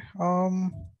 okay.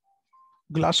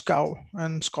 Glasgow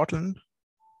and Scotland.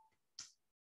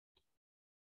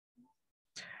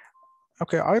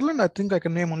 Okay, Ireland, I think I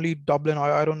can name only Dublin.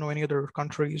 I don't know any other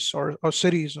countries or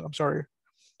cities, I'm sorry,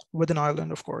 within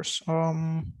Ireland, of course.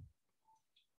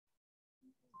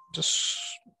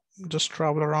 Just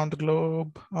travel around the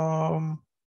globe.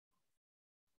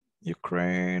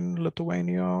 Ukraine,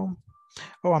 Lithuania.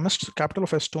 Oh, I missed the capital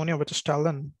of Estonia, which is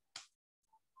Tallinn.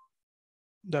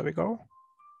 There we go.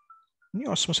 I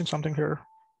was missing something here.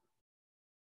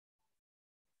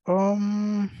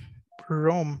 Rome,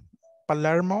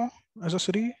 Palermo as a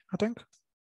city, I think.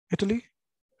 Italy,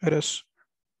 it is.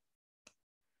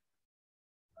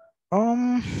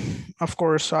 Of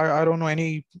course, I don't know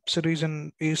any cities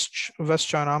in West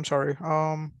China. I'm sorry.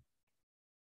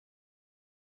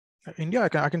 India,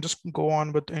 I can just go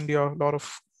on with India. A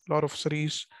lot of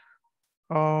cities.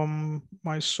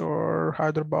 Mysore,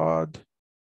 Hyderabad,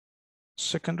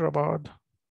 Secunderabad.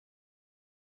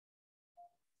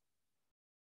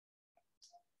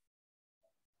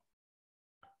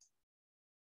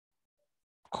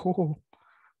 Cool.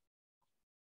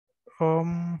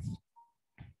 Um,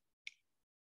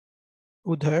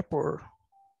 Udaipur.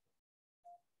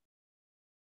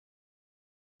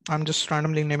 I'm just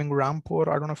randomly naming Rampur.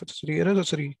 I don't know if it's a city. It is a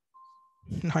city.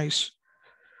 Nice.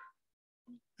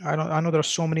 I know there are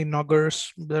so many Nagars.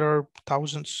 There are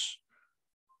thousands.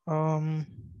 Um,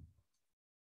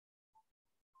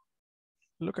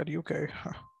 Look at UK.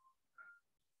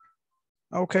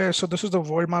 Okay, so this is the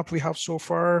world map we have so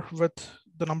far with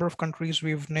the number of countries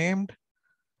we've named.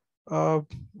 Uh,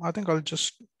 I think I'll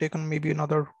just take on maybe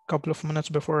another couple of minutes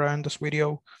before I end this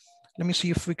video. Let me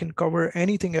see if we can cover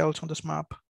anything else on this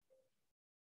map.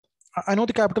 I know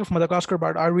the capital of Madagascar,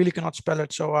 but I really cannot spell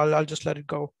it, so I'll just let it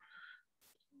go.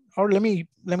 Or let me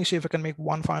see if I can make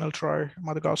one final try.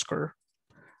 Madagascar.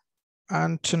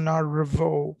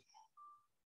 Antananarivo.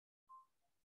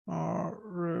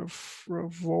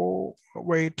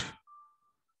 Wait,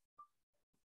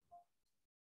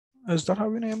 is that how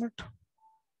we name it?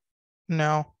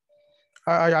 No,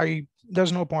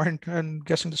 there's no point in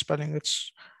guessing the spelling.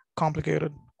 It's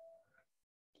complicated.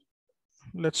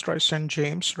 Let's try St.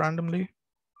 James randomly.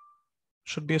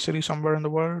 Should be a city somewhere in the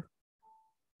world.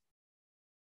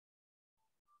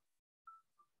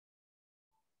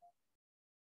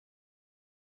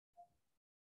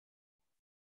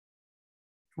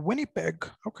 Winnipeg.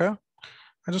 Okay.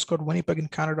 I just got Winnipeg in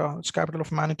Canada. It's capital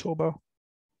of Manitoba.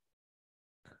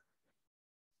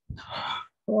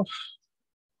 Oh,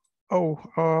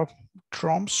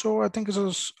 Tromsø, I think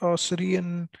is a city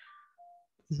in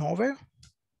Norway.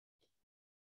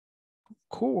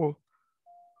 Cool.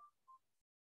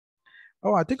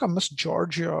 Oh, I think I missed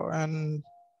Georgia and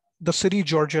the city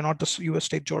Georgia, not the US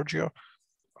state Georgia.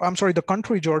 I'm sorry, the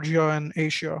country Georgia in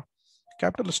Asia.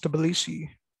 Capital is Tbilisi.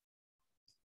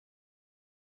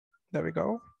 There we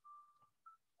go.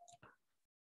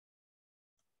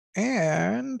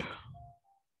 And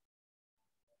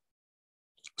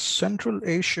Central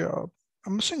Asia.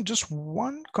 I'm missing just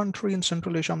one country in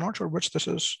Central Asia. I'm not sure which this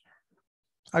is.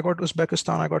 I got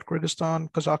Uzbekistan, I got Kyrgyzstan,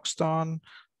 Kazakhstan,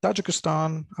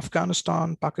 Tajikistan,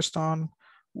 Afghanistan, Pakistan.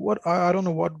 What I don't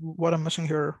know what I'm missing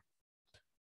here.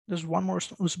 There's one more,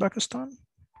 Uzbekistan.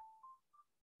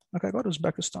 Okay, I got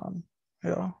Uzbekistan.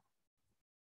 Yeah.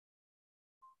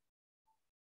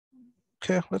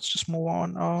 Okay, let's just move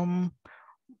on.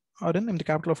 I didn't name the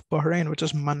capital of Bahrain, which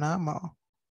is Manama.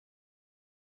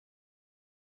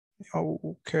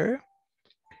 Okay.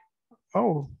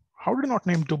 Oh, how did I not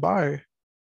name Dubai?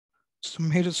 It's a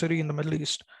major city in the Middle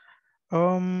East.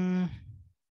 I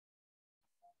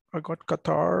got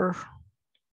Qatar,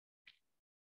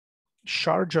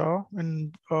 Sharjah,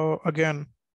 and again,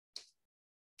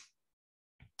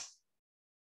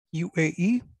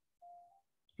 UAE,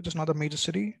 which is another major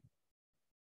city.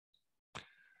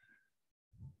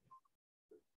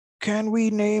 Can we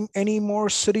name any more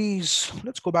cities?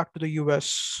 Let's go back to the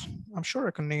US. I'm sure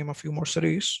I can name a few more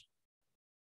cities.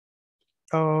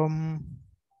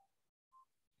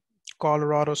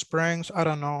 Colorado Springs, I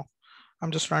don't know.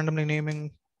 I'm just randomly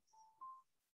naming.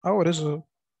 Oh, it is a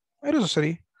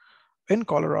city in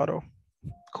Colorado.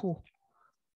 Cool.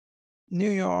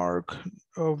 New York.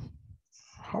 Uh,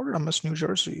 how did I miss New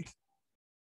Jersey?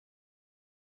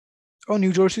 Oh,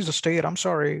 New Jersey's a state. I'm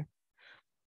sorry.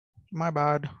 My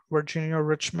bad. Virginia,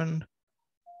 Richmond.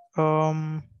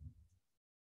 Um,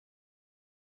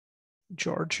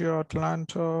 Georgia,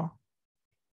 Atlanta.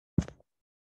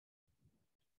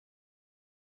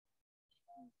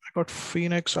 I got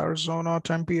Phoenix, Arizona,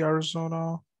 Tempe,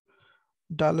 Arizona,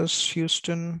 Dallas,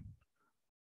 Houston.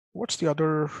 What's the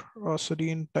other city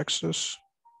in Texas?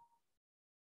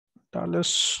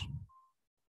 Dallas,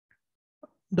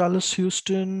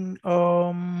 Houston.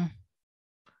 Come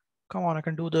on, I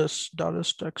can do this.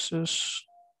 Dallas, Texas,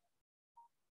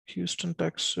 Houston,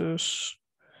 Texas.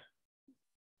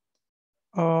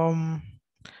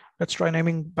 Let's try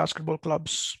naming basketball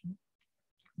clubs.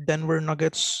 Denver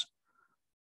Nuggets,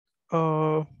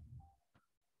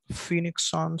 Phoenix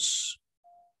Suns,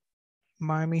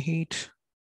 Miami Heat,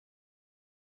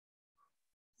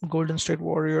 Golden State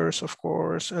Warriors, of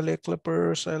course, LA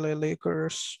Clippers, LA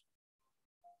Lakers,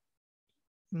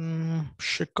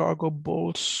 Chicago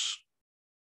Bulls,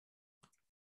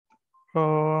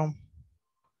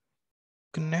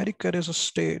 Connecticut is a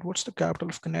state. What's the capital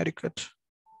of Connecticut?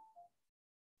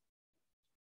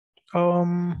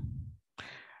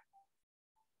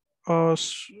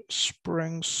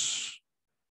 Springs.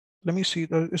 Let me see.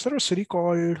 Is there a city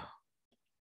called,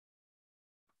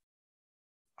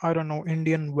 I don't know,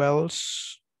 Indian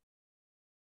Wells?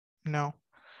 No,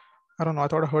 I don't know. I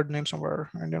thought I heard the name somewhere.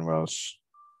 Indian Wells.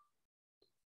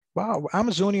 Wow,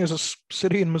 Amazonia is a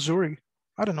city in Missouri.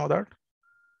 I didn't know that.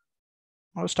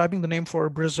 I was typing the name for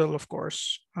Brazil, of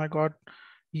course. I got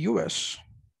US.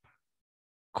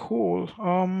 Cool.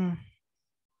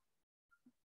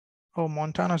 Oh,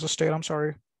 Montana is a state. I'm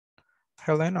sorry.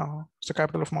 Helena is the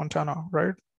capital of Montana,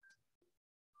 right?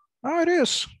 Oh, it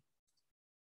is.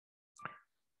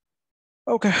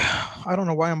 Okay. I don't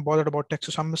know why I'm bothered about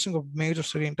Texas. I'm missing a major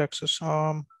city in Texas.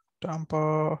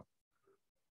 Tampa,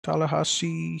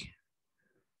 Tallahassee,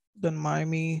 then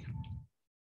Miami.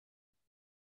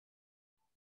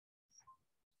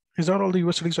 Is that all the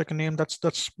US cities I can name?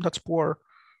 That's poor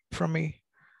from me.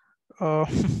 I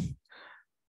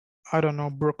don't know,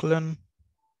 Brooklyn.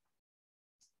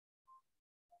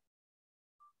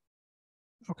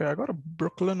 Okay, I got a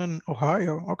Brooklyn in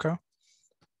Ohio. Okay.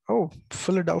 Oh,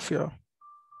 Philadelphia.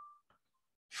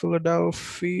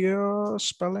 Philadelphia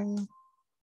spelling.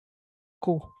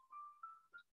 Cool.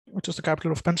 Which is the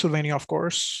capital of Pennsylvania, of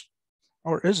course.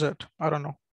 Or is it? I don't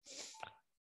know.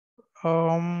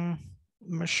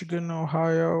 Michigan,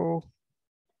 Ohio,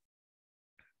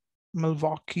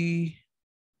 Milwaukee,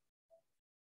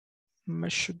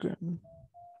 Michigan.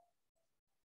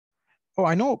 Oh,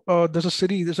 I know. There's a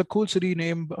city. There's a cool city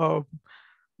named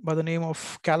by the name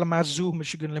of Kalamazoo,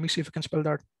 Michigan. Let me see if I can spell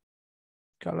that.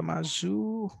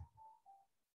 Kalamazoo.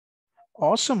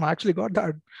 Awesome. I actually got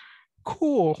that.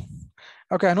 Cool.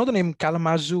 Okay, I know the name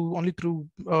Kalamazoo only through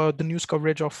the news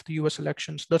coverage of the US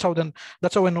elections. That's how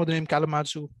I know the name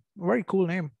Kalamazoo. Very cool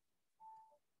name.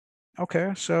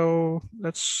 Okay, so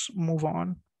let's move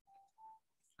on.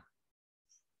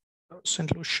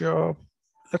 St. Lucia.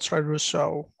 Let's try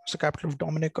Rousseau. It's the capital of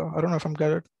Dominica. I don't know if I'm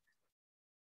getting it.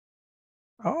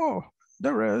 Oh,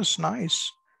 there is.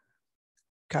 Nice.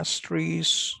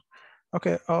 Castries.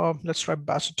 Okay, let's try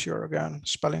Basseterre again.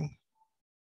 Spelling.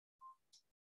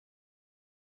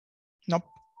 Nope.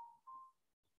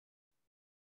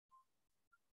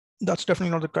 That's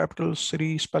definitely not the capital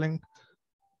city spelling.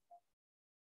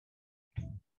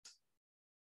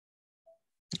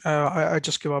 I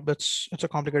just give up. It's a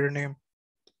complicated name.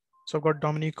 So I've got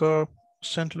Dominica,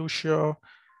 St. Lucia,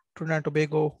 Trinidad and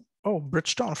Tobago. Oh,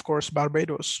 Bridgetown, of course,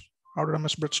 Barbados. How did I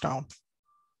miss Bridgetown?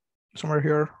 Somewhere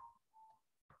here.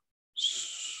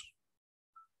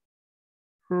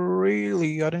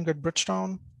 Really? I didn't get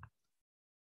Bridgetown.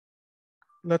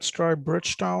 Let's try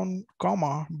Bridgetown,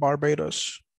 comma,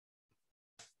 Barbados.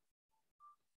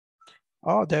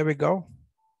 Oh, there we go.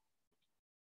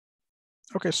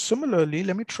 Okay, similarly,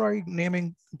 let me try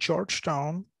naming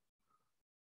Georgetown,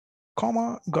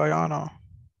 comma, Guyana.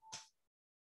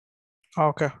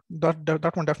 Okay,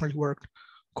 that one definitely worked.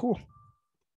 Cool.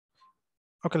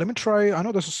 Okay, let me try, I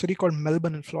know there's a city called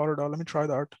Melbourne in Florida. Let me try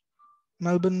that.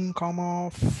 Melbourne, comma,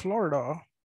 Florida.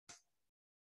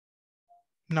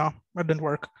 No, that didn't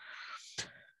work.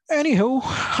 Anywho,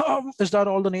 is that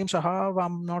all the names I have?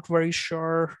 I'm not very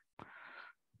sure.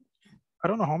 I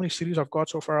don't know how many cities I've got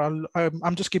so far.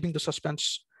 I'm just keeping the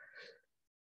suspense.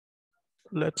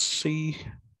 Let's see.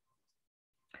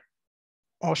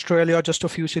 Australia, just a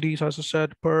few cities, as I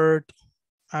said, Perth,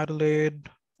 Adelaide,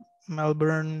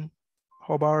 Melbourne,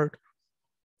 Hobart,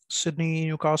 Sydney,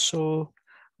 Newcastle.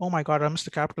 Oh my God, I missed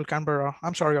the capital, Canberra.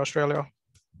 I'm sorry, Australia.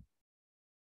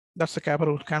 That's the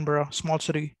capital, Canberra, small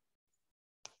city.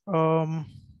 Oh,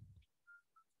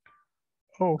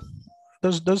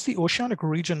 there's the oceanic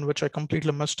region, which I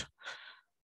completely missed.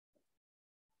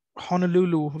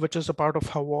 Honolulu, which is a part of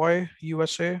Hawaii,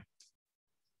 USA.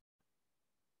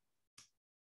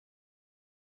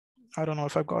 I don't know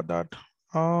if I got that.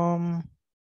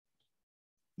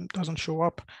 It doesn't show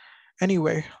up.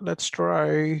 Anyway, let's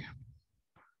try.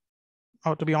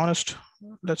 Oh, to be honest,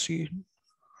 let's see.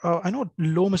 I know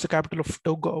Lome is the capital of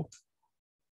Togo,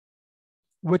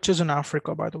 which is in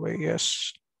Africa, by the way.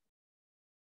 Yes.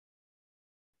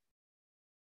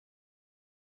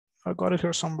 I got it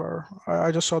here somewhere.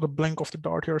 I just saw the blink of the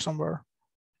dot here somewhere.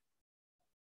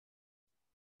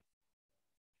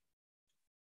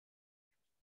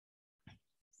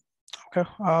 Okay.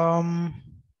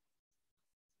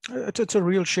 It's a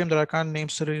real shame that I can't name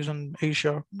cities in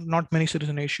Asia. Not many cities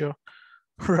in Asia.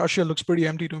 Russia looks pretty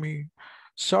empty to me.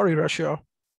 Sorry, Russia.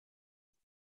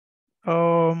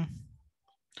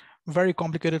 Very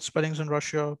complicated spellings in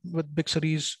Russia with big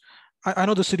cities. I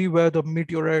know the city where the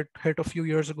meteorite hit a few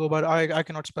years ago, but I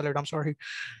cannot spell it. I'm sorry.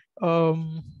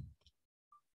 Um,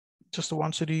 just the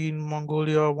one city in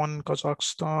Mongolia, one in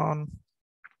Kazakhstan,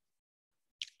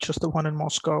 just the one in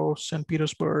Moscow, St.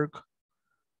 Petersburg.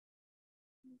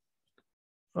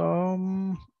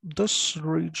 This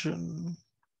region.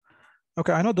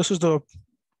 Okay, I know this is the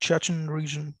Chechen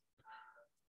region.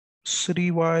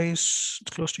 City-wise,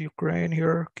 it's close to Ukraine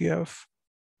here, Kiev.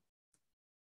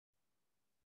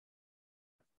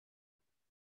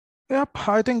 Yep,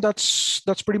 I think that's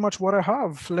pretty much what I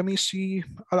have. Let me see.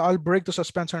 I'll break the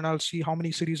suspense and I'll see how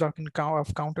many cities I can count.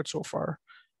 I've counted so far.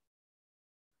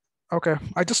 Okay,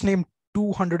 I just named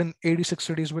 286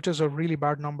 cities, which is a really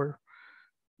bad number,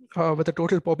 with a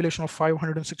total population of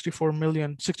 564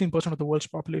 million, 16% of the world's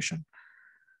population.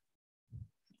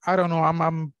 I don't know.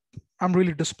 I'm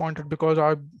really disappointed because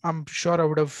I'm sure I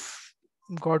would have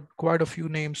got quite a few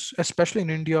names, especially in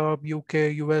India,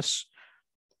 UK, US,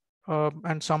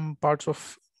 and some parts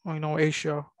of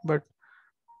Asia. But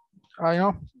I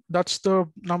know that's the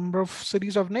number of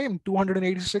cities I've named,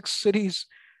 286 cities,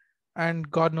 and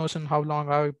God knows in how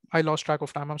long. I lost track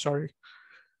of time. I'm sorry.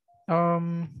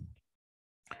 Um,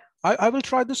 I will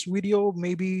try this video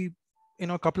maybe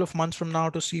a couple of months from now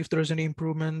to see if there's any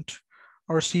improvement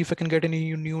or see if I can get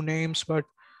any new names. But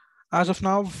as of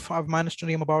now, I've managed to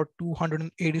name about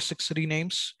 286 city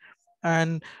names.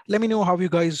 And let me know how you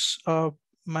guys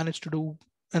managed to do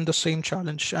in the same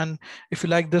challenge. And if you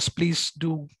like this, please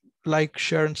do like,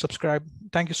 share, and subscribe.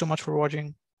 Thank you so much for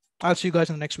watching. I'll see you guys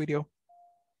in the next video.